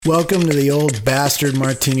Welcome to the Old Bastard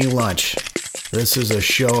Martini Lunch. This is a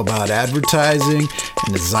show about advertising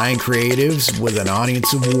and design creatives with an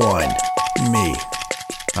audience of one, me.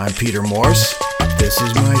 I'm Peter Morse. This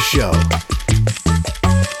is my show.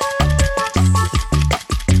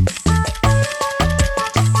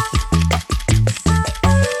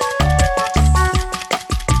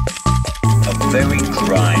 A very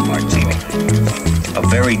dry martini. A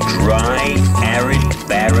very dry, arid,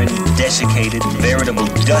 barren, desiccated, veritable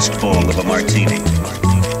dust bowl of a martini.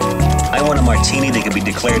 I want a martini that can be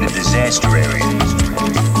declared a disaster area.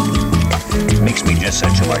 Makes me just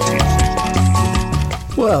such a martini.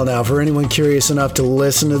 Well, now, for anyone curious enough to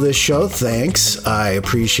listen to this show, thanks. I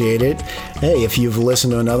appreciate it. Hey, if you've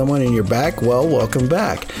listened to another one and you're back, well, welcome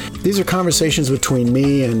back. These are conversations between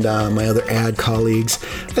me and my other ad colleagues.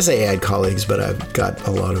 I say ad colleagues, but I've got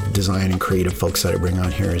a lot of design and creative folks that I bring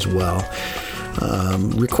on here as well.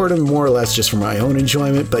 Record them more or less just for my own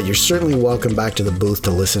enjoyment, but you're certainly welcome back to the booth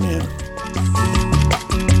to listen in.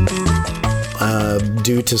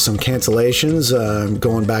 Due to some cancellations,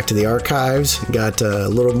 going back to the archives, got a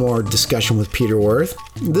little more discussion with Peter Worth.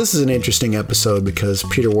 This is an interesting episode because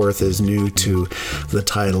Peter Worth is new to the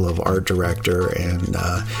title of art director, and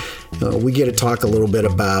we get to talk a little bit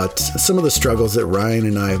about some of the struggles that Ryan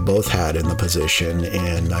and I have both had in the position,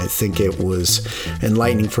 and I think it was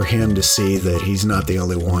enlightening for him to see that he's not the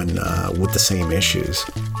only one with the same issues.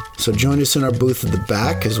 So join us in our booth at the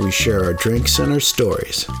back as we share our drinks and our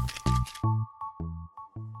stories.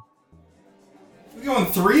 Going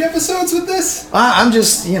 3 episodes with this? I'm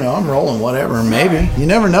just, I'm rolling whatever, maybe. You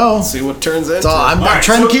never know. See what turns into. So I'm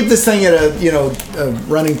trying to keep this thing at a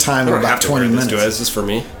running time of about 20 minutes. This is for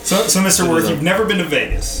me. So Mr. Worth, you've never been to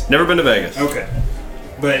Vegas? Never been to Vegas. Okay.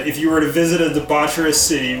 But if you were to visit a debaucherous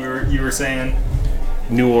city, you were saying?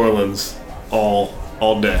 New Orleans,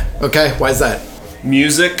 all day. Okay, why is that?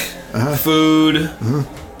 Music, food,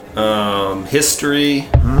 history,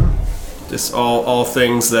 just all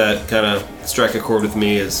things that kind of strike a chord with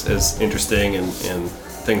me as interesting and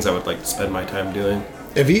things I would like to spend my time doing.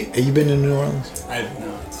 Have you been to New Orleans? I have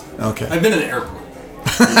not. Okay. I've been to the airport.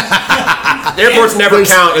 Airports never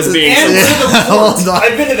count as being. And to the port.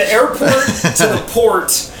 I've been to the airport, to the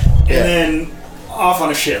port, and then off on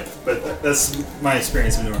a ship. But that's my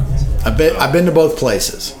experience in New Orleans. I've been to both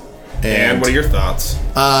places. And what are your thoughts?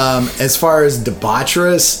 As far as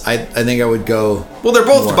debaucherous, I think I would go. Well, they're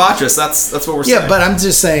both debaucherous. That's what we're saying. Yeah, but I'm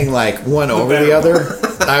just saying like one over the other.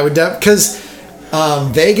 I would because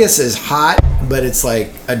Vegas is hot, but it's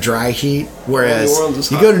like a dry heat. Whereas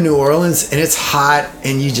you go to New Orleans and it's hot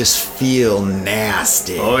and you just feel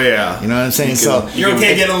nasty. Oh yeah, you know what I'm saying. You're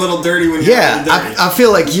okay getting a little dirty when you're dirty. I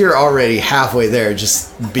feel like you're already halfway there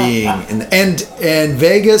just being and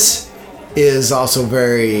Vegas is also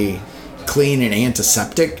very clean and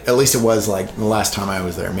antiseptic. At least it was like the last time I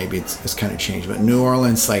was there. Maybe it's kind of changed, but New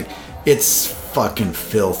Orleans, like, it's fucking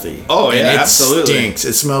filthy. Oh yeah, and it absolutely stinks.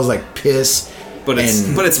 It smells like piss. But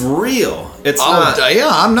it's real. It's not. Yeah,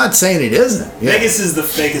 I'm not saying it isn't. Yeah. Vegas is the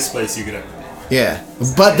fakest place you could ever be. Yeah,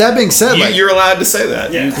 but that being said, you're allowed to say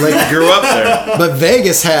that. Yeah. You grew up there. But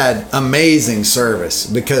Vegas had amazing service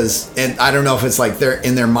because, and I don't know if it's like they're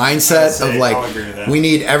in their mindset of like, we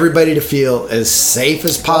need everybody to feel as safe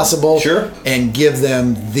as possible, sure, and give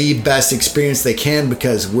them the best experience they can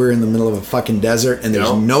because we're in the middle of a fucking desert and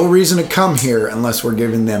there's no reason to come here unless we're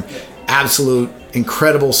giving them absolute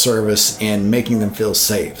incredible service and making them feel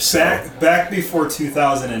safe. So. Back before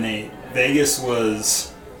 2008, Vegas was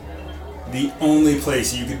the only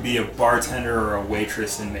place you could be a bartender or a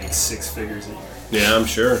waitress and make 6 figures a year. Yeah, I'm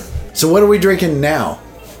sure. So what are we drinking now?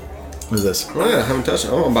 What is this? Oh, yeah, I haven't touched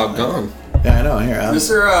it. Oh, I'm about gone. Yeah, I know. Here,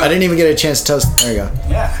 I didn't even get a chance to toast. There you go.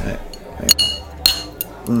 Yeah.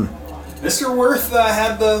 Mr. Worth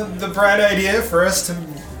had the bright idea for us to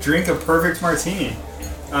drink a perfect martini.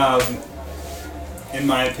 In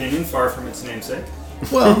my opinion, far from its namesake.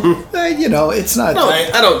 Well, it's not. No,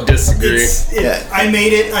 I don't disagree. I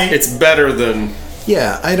made it. It's better than.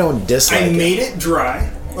 Yeah, I don't dislike it. I made it dry.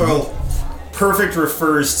 Well, perfect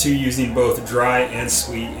refers to using both dry and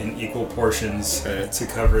sweet in equal portions to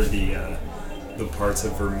cover the parts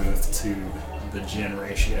of vermouth to the gin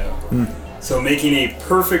ratio. So making a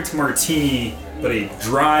perfect martini, but a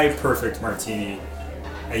dry perfect martini,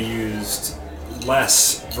 I used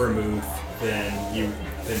less vermouth than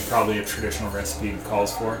probably a traditional recipe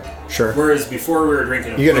calls for. Sure. Whereas before we were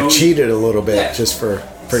drinking, you're gonna cheat it a little bit just for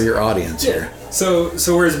your audience here. So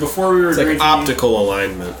whereas before we were drinking, like optical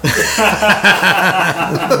alignment.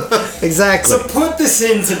 Exactly. So put this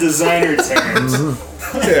into designer terms.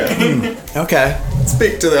 Okay. It's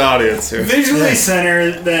Speak to the audience here. Visually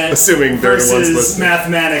centered that Assuming they're the ones versus listening.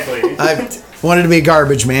 mathematically. I wanted to be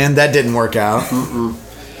garbage man. That didn't work out.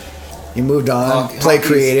 You moved on. Played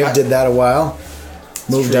creative. Did that a while.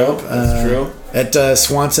 Moved true. up. That's true. At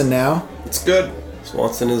Swanson now. It's good.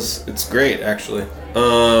 Swanson it's great actually.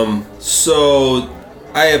 So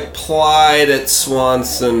I applied at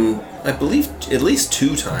Swanson, I believe at least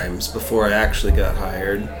 2 times before I actually got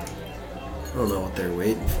hired. I don't know what they're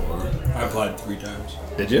waiting for. I applied 3 times.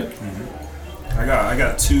 Did you? Mm-hmm. I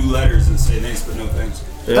got 2 letters that say thanks but no thanks.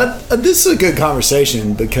 Yeah. This is a good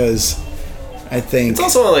conversation because I think It's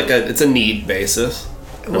also like it's a need basis.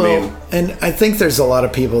 and I think there's a lot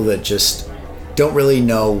of people that just don't really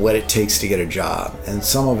know what it takes to get a job, and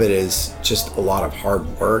some of it is just a lot of hard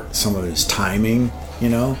work. Some of it is timing. You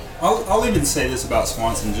know. I'll even say this about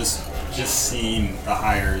Swanson, just seeing the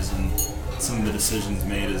hires and some of the decisions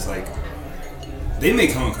made is like, they may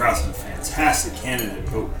come across as a fantastic candidate,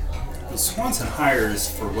 but the Swanson hires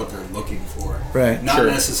for what they're looking for. Right. Not Sure.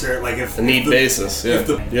 necessarily, like if... A need basis, yeah.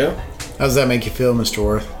 Yeah. How does that make you feel, Mr.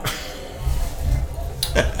 Worth?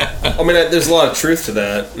 I mean, there's a lot of truth to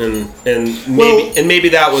that, and maybe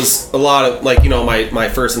that was a lot of, like, you know, my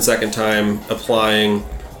first and second time applying.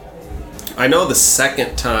 I know the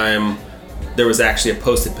second time there was actually a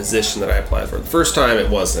posted position that I applied for. The first time it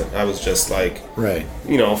wasn't. I was just like, Right.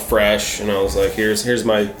 you know, fresh, and I was like, here's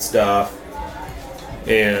my stuff.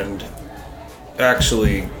 And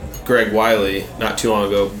actually, Greg Wiley, not too long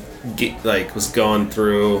ago, was going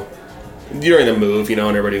through during the move, you know,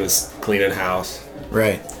 and everybody was cleaning house.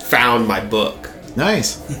 Right. Found my book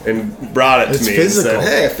Nice. and brought it It's to me physical. and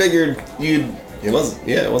said, "Hey, I figured you'd." It was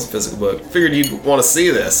a physical book. Figured you'd want to see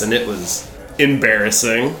this, and it was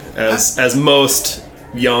embarrassing, as most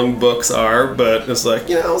young books are. But it's like,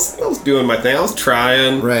 you know, I was doing my thing. I was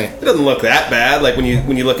trying. Right. It doesn't look that bad. Like when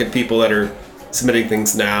you look at people that are submitting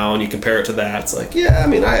things now and you compare it to that, it's like, yeah, I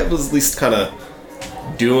mean, I was at least kind of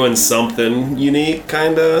doing something unique,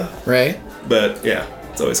 kind of. Right. But yeah,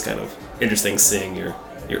 it's always kind of interesting seeing your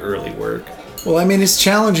early work. Well, I mean, it's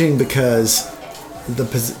challenging because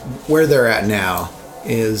where they're at now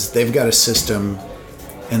is they've got a system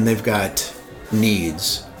and they've got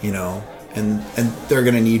needs, you know, and they're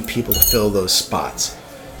going to need people to fill those spots.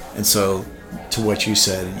 And so, to what you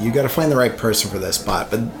said, you got to find the right person for that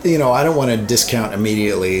spot. But, you know, I don't want to discount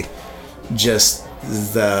immediately just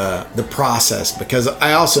the process, because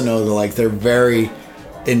I also know that, like, they're very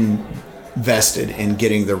invested in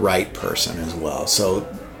getting the right person as well. So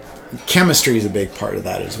chemistry is a big part of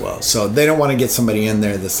that as well. So they don't want to get somebody in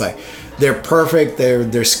there that's like, they're perfect,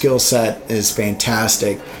 their skill set is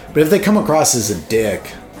fantastic, but if they come across as a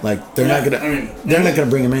dick, like, they're not gonna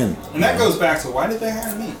bring them in. And that goes back to, why did they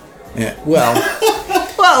hire me? Yeah. Well,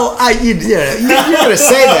 you're gonna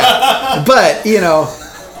say that, but you know,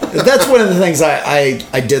 that's one of the things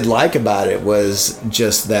I did like about it, was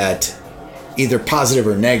just that, either positive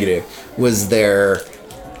or negative, was their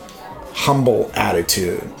humble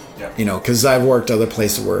attitude. Yeah. You know, because I've worked other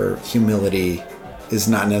places where humility is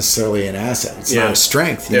not necessarily an asset; it's not a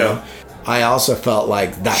strength. You know, I also felt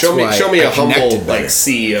like that's show me I a humble, better. like,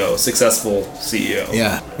 CEO, successful CEO.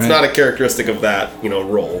 Yeah, it's right. not a characteristic of that, you know,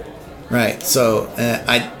 role. Right. So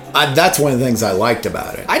I that's one of the things I liked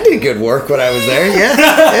about it. I did good work when I was there.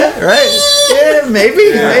 Yeah. Right. Yeah.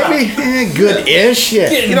 Maybe. Good-ish.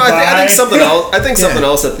 Yeah. You know, I think something else. I think something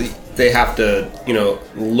else that they have to, you know,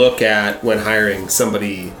 look at when hiring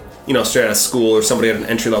somebody, you know, straight out of school or somebody at an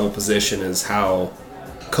entry-level position, is how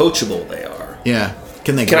coachable they are. Yeah.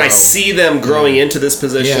 Can Can I see them growing into this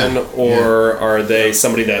position, or are they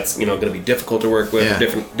somebody that's, you know, going to be difficult to work with, or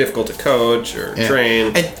difficult to coach or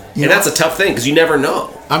train? And that's a tough thing, because you never know.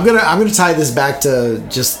 I'm gonna tie this back to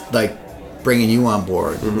just like bringing you on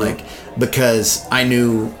board, like, because I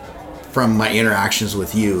knew from my interactions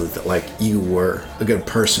with you that, like, you were a good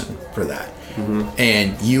person for that.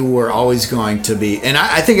 And you were always going to be, and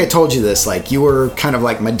I think I told you this, like, you were kind of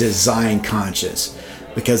like my design conscious,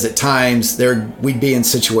 because at times we'd be in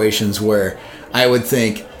situations where I would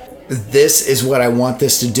think, this is what I want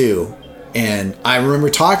this to do. And I remember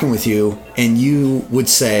talking with you, and you would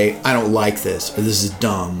say, I don't like this, or this is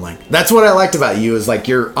dumb. Like, that's what I liked about you, is like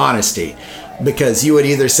your honesty, because you would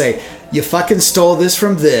either say, you fucking stole this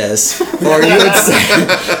from this, or you would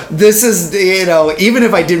say, this is, you know, even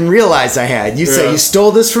if I didn't realize I had, you'd say, you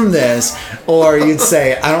stole this from this, or you'd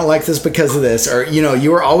say, I don't like this because of this, or, you know,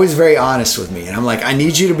 you were always very honest with me. And I'm like, I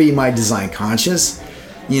need you to be my design conscious.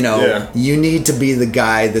 You know, you need to be the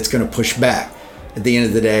guy that's going to push back. At the end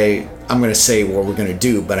of the day, I'm going to say what we're going to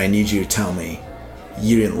do, but I need you to tell me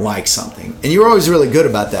you didn't like something. And you were always really good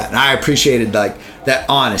about that. And I appreciated like that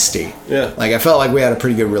honesty. Yeah. Like I felt like we had a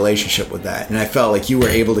pretty good relationship with that. And I felt like you were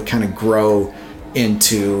able to kind of grow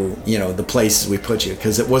into, you know, the places we put you,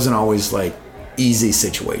 because it wasn't always like easy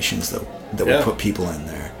situations that we put people in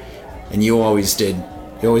there. And you always did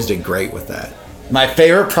great with that. My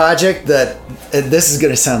favorite project this is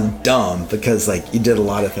going to sound dumb because like you did a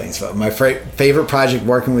lot of things, but my favorite project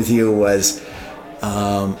working with you was,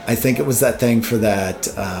 I think it was that thing for that,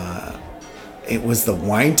 it was the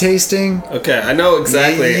wine tasting. Okay, I know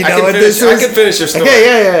exactly. You know I can finish your story. Okay,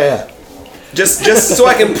 yeah. Just so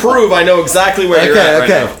I can prove I know exactly where you're at right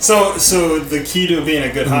now. So the key to being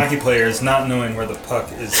a good hockey player is not knowing where the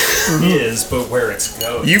puck is, but where it's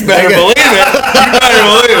going. You better believe it.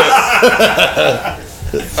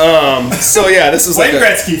 So yeah, this was like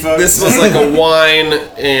Gretzky, folks. This was like a wine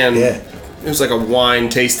and it was like a wine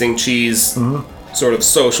tasting cheese sort of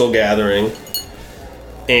social gathering,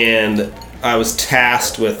 and I was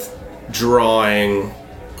tasked with drawing,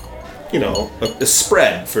 you know, a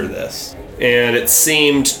spread for this. And it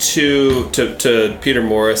seemed to Peter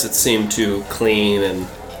Morris, it seemed too clean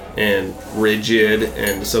and rigid,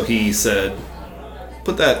 and so he said,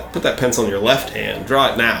 "Put that pencil in your left hand.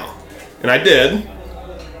 Draw it now." And I did,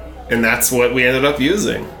 and that's what we ended up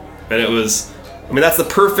using. And it was, I mean, that's the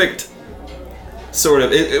perfect sort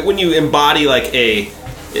of when you embody like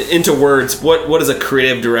into words. What does a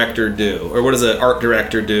creative director do, or what does an art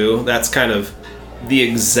director do? That's kind of the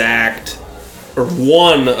exact. Or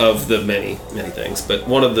one of the many things, but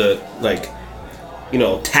one of the, like, you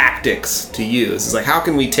know, tactics to use is like, how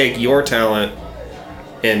can we take your talent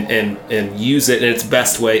and use it in its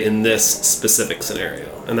best way in this specific scenario?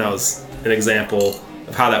 And that was an example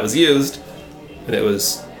of how that was used, and it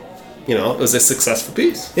was, you know, it was a successful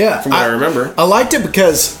piece. Yeah, from what I remember. I liked it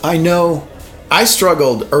because I know I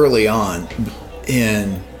struggled early on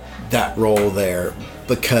in that role there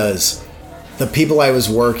because the people I was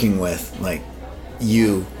working with, like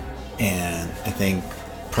you, and I think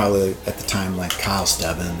probably at the time like Kyle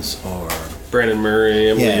Stebbins or Brandon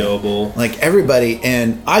Murray, Emily Yobel, like everybody,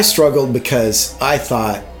 and I struggled because I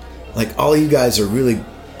thought like all you guys are really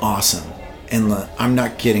awesome and I'm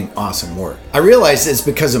not getting awesome work. I realized it's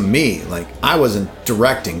because of me, like I wasn't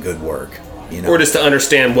directing good work, you know, or just to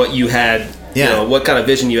understand what you had, you know, what kind of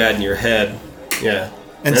vision you had in your head.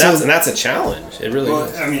 And that's a challenge. It really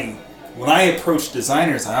is. I mean, when I approach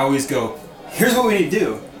designers, I always go, "Here's what we need to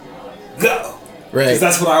do. Go." Right. Because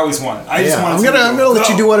that's what I always want. I'm gonna let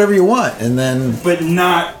you do whatever you want, and then. But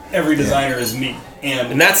not every designer is me,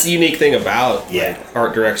 and that's the unique thing about like,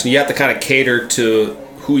 art direction. You have to kind of cater to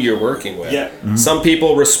who you're working with. Yeah. Mm-hmm. Some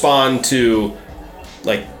people respond to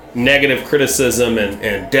like negative criticism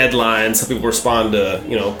and deadlines. Some people respond to,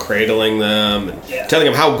 you know, cradling them and telling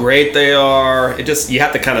them how great they are. You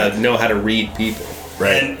have to kind of know how to read people.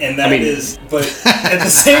 Right. And that is, but at the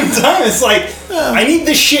same time, it's like, I need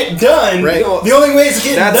this shit done. Right. The only way it's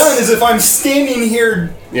getting done is if I'm standing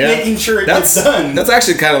here making sure it gets done. That's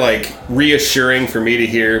actually kind of like reassuring for me to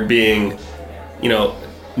hear, being, you know,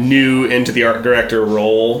 new into the art director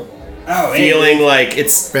role. Feeling like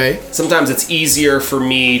it's sometimes it's easier for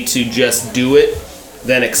me to just do it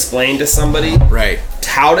than explain to somebody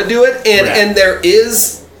how to do it. And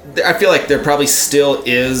I feel like there probably still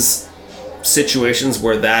is situations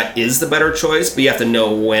where that is the better choice, but you have to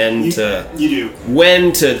know when to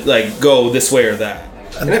like go this way or that.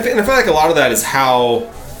 And I feel like a lot of that is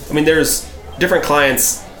how, I mean, there's different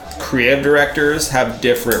clients, creative directors have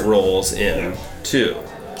different roles in too.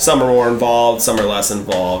 Some are more involved, some are less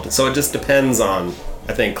involved. So it just depends on,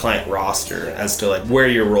 I think, client roster as to like where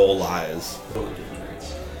your role lies.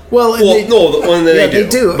 Well, they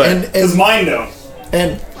do. Because mine don't.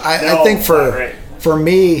 And I think for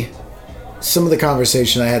me, some of the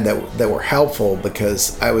conversation I had that were helpful,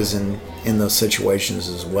 because I was in those situations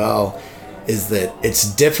as well, is that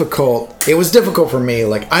it's difficult. It was difficult for me.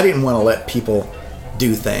 Like, I didn't want to let people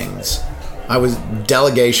do things.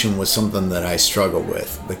 Delegation was something that I struggled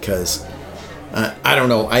with, because I don't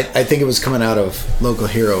know. I think it was coming out of Local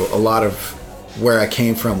Hero. A lot of where I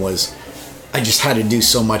came from was I just had to do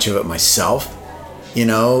so much of it myself, you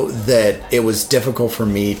know, that it was difficult for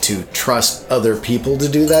me to trust other people to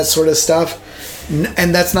do that sort of stuff.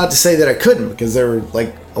 And that's not to say that I couldn't, because there were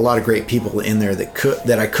like a lot of great people in there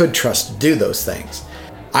that I could trust to do those things.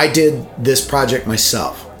 I did this project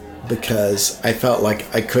myself because I felt like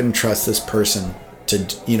I couldn't trust this person to,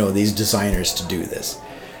 you know, these designers to do this.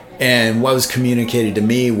 And what was communicated to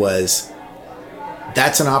me was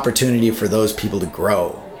that's an opportunity for those people to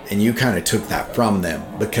grow. And you kind of took that from them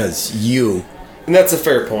because you And that's a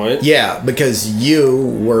fair point. Yeah, because you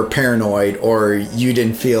were paranoid or you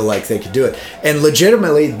didn't feel like they could do it. And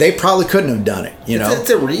legitimately, they probably couldn't have done it, you know? It's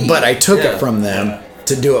a read. But I took it from them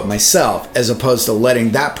to do it myself as opposed to letting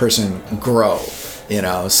that person grow, you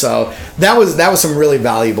know? So that was some really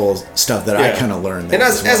valuable stuff that I kind of learned there. And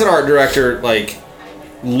as an art director, like,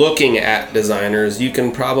 looking at designers, you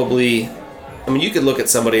can probably... I mean, you could look at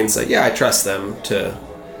somebody and say, yeah, I trust them to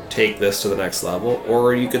take this to the next level.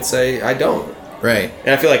 Or you could say, I don't. Right. And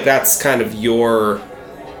I feel like that's kind of your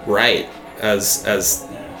right as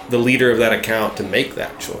the leader of that account to make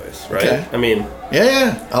that choice, right? Okay. I mean...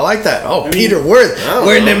 Yeah, I like that. Oh, Peter Worth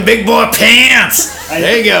wearing them big boy pants.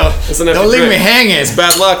 There you go. Don't leave me hanging. It's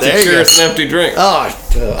bad luck to share an empty drink. Oh,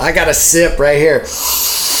 I got a sip right here.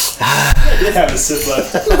 I did have a sip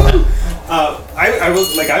left.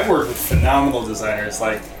 I've worked with phenomenal designers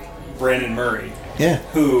like Brandon Murray. Yeah.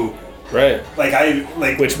 Who... Right.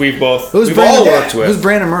 Which we've all worked with. Who's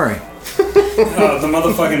Brandon Murray? The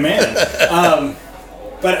motherfucking man.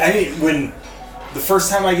 But I mean, when the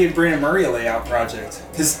first time I gave Brandon Murray a layout project,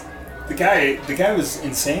 because the guy was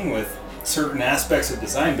insane with certain aspects of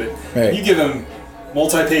design, but you give him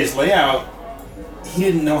multi-page layout, he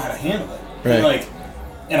didn't know how to handle it. Right.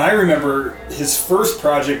 And I remember his first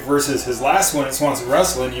project versus his last one at Swanson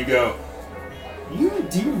Russell, and you go,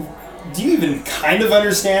 do you even kind of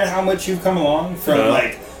understand how much you've come along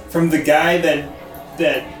from the guy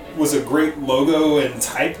that was a great logo and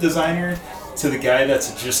type designer to the guy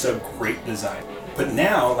that's just a great designer. But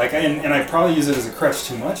now, and I probably use it as a crutch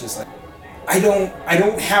too much. It's like I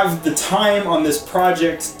don't have the time on this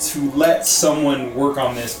project to let someone work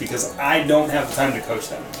on this because I don't have the time to coach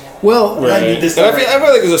them. Well, I need this. I feel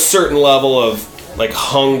like there's a certain level of like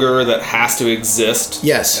hunger that has to exist.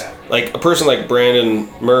 Yes. Yeah. Like a person like Brandon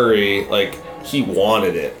Murray, like he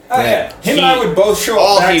wanted it. Him and I would both show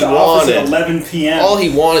up back to office at 11 p.m. All he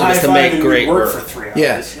wanted was to make great work for 3 hours.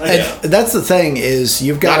 Yeah, and that's the thing is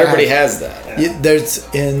you've got. Not everybody has that. There's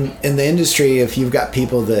in the industry, if you've got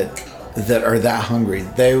people that are that hungry,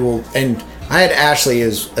 they will. And I had Ashley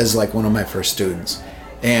as like one of my first students,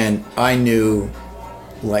 and I knew,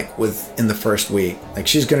 like within the first week, like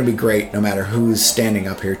she's going to be great no matter who's standing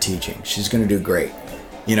up here teaching. She's going to do great,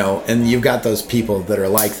 you know. And you've got those people that are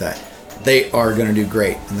like that. They are going to do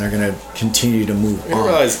great, and they're going to continue to move on. I didn't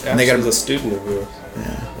realize Ashley was a student of yours.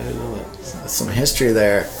 Yeah, I didn't know that. Some history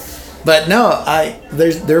there, but no,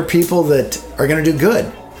 there are people that are going to do good,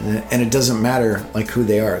 and it doesn't matter like who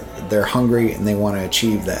they are. They're hungry and they want to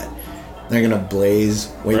achieve that. They're going to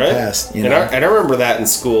blaze way past. You know? And I remember that in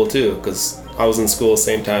school too, because I was in school the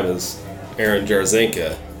same time as Aaron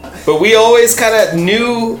Jarzinka. But we always kind of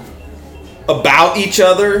knew about each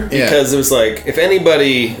other because it was like, if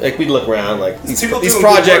anybody, like we'd look around like these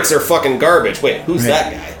projects are fucking garbage. Wait, who's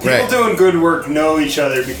that guy? People doing good work know each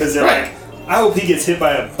other because they're like, I hope he gets hit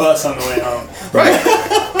by a bus on the way home.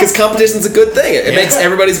 Right. Because competition's a good thing. It makes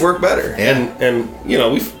everybody's work better. Yeah. And you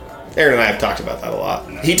know, Aaron and I have talked about that a lot.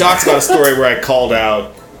 He talks about a story where I called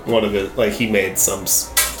out one of it, like he made some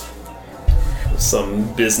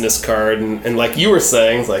business card and like you were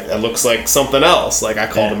saying, like that looks like something else. Like I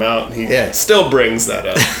called him out and he still brings that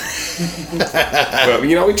up. But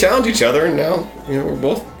you know, we challenge each other and now, you know, we're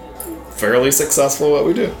both fairly successful at what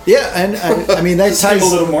we do. Yeah, and I mean that ties a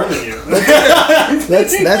little more than you.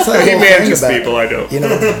 that's the he whole manages thing about, people, I don't. You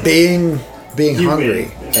know, being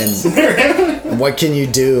hungry and what can you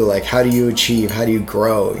do? Like how do you achieve? How do you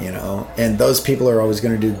grow? You know, and those people are always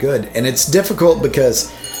going to do good. And it's difficult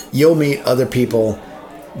because you'll meet other people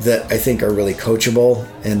that I think are really coachable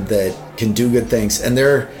and that can do good things. And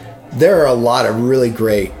there are a lot of really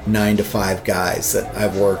great 9-to-5 guys that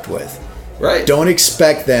I've worked with. Right. Don't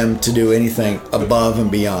expect them to do anything above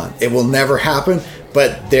and beyond. It will never happen,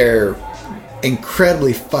 but they're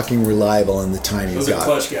incredibly fucking reliable in the time you've got.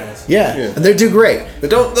 Those are clutch guys. Yeah, and they do great.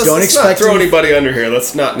 But let's expect not throw anybody under here.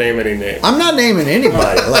 Let's not name any names. I'm not naming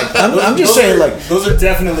anybody. Like I'm just saying, like those are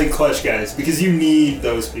definitely clutch guys because you need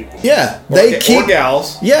those people. Yeah, or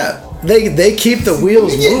gals. Yeah, they keep the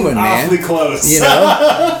wheels moving, man. Awfully close. You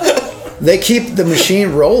know, they keep the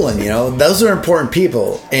machine rolling. You know, those are important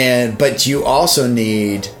people, but you also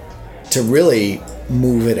need to really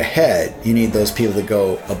move it ahead. You need those people to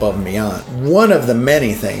go above and beyond. One of the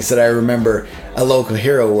many things that I remember a local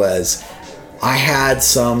hero was I had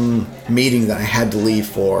some meeting that I had to leave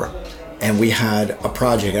for, and we had a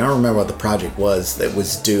project. I don't remember what the project was that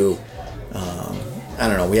was due. I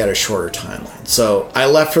don't know. We had a shorter timeline. So I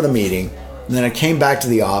left for the meeting, and then I came back to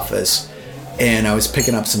the office, and I was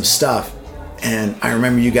picking up some stuff, and I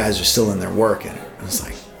remember you guys are still in there working. I was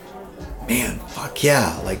like, man, fuck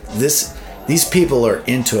yeah. Like this These people are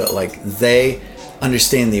into it. Like, they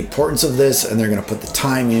understand the importance of this, and they're going to put the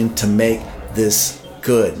time in to make this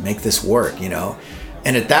good, make this work, you know?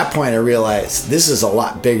 And at that point, I realized this is a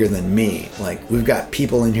lot bigger than me. Like, we've got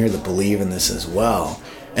people in here that believe in this as well.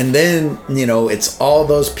 And then, you know, it's all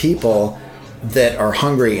those people that are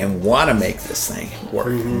hungry and want to make this thing work,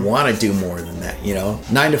 want to do more than that, you know?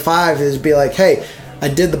 9 to 5 is be like, hey, I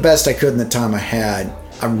did the best I could in the time I had.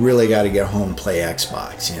 I really got to get home and play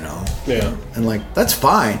Xbox, you know? Yeah. And like, that's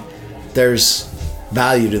fine. There's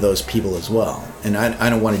value to those people as well. And I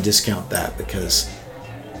don't want to discount that, because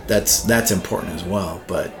that's important as well.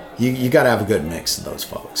 But you got to have a good mix of those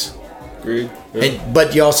folks. Agreed. Yeah.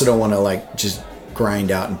 But you also don't want to like just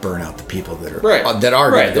grind out and burn out the people that are right. Going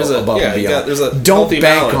to go above and beyond. Don't bank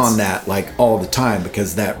balance on that like all the time,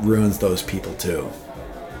 because that ruins those people too.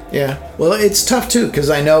 Yeah. Well, it's tough too, because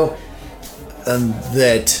I know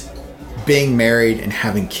that being married and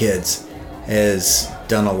having kids has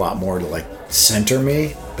done a lot more to like center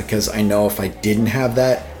me, because I know if I didn't have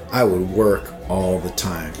that, I would work all the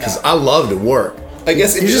time, because I love to work. I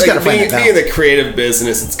guess you just got to find being in the creative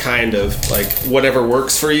business, it's kind of like whatever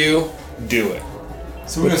works for you, do it.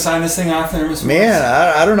 So we're gonna sign this thing off there, Mr. Man,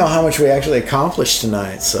 I don't know how much we actually accomplished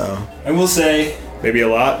tonight. So I will say, maybe a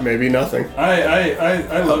lot, maybe nothing.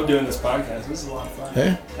 I love doing this podcast. This is a lot of fun.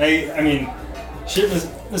 Yeah. I mean, shit,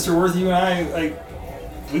 Mr. Worth, you and I, like,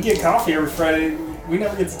 we get coffee every Friday. We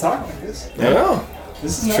never get to talk like this. I know.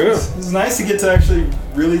 This is nice. True. This is nice to get to actually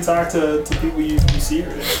really talk to people you see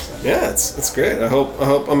every day. So. Yeah, it's great. I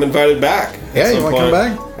hope I'm invited back. Yeah, you want to come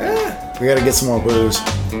back? Yeah. We got to get some more booze.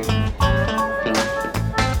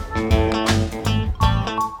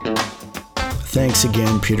 Thanks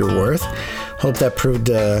again, Peter Worth. Hope that proved,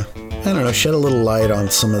 shed a little light on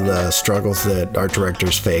some of the struggles that art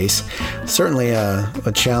directors face. Certainly a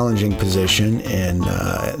challenging position, and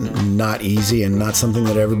not easy, and not something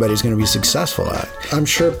that everybody's going to be successful at. I'm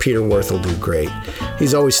sure Peter Worth will do great.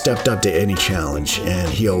 He's always stepped up to any challenge, and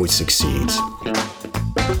he always succeeds.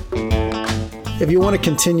 If you want to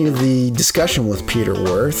continue the discussion with Peter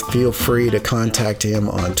Worth, feel free to contact him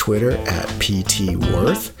on Twitter at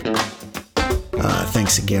PTWorth.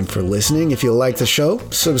 Thanks again for listening. If you like the show,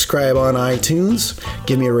 subscribe on iTunes.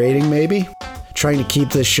 Give me a rating, maybe. Trying to keep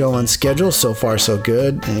this show on schedule. So far, so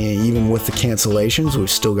good. And even with the cancellations, we've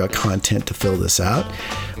still got content to fill this out.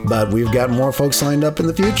 But we've got more folks lined up in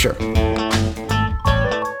the future.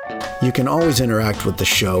 You can always interact with the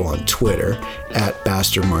show on Twitter at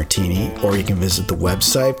Bastard Martini, or you can visit the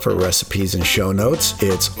website for recipes and show notes.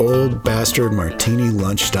 It's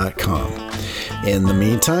oldbastardmartinilunch.com. In the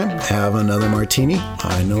meantime, have another martini.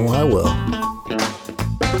 I know I will.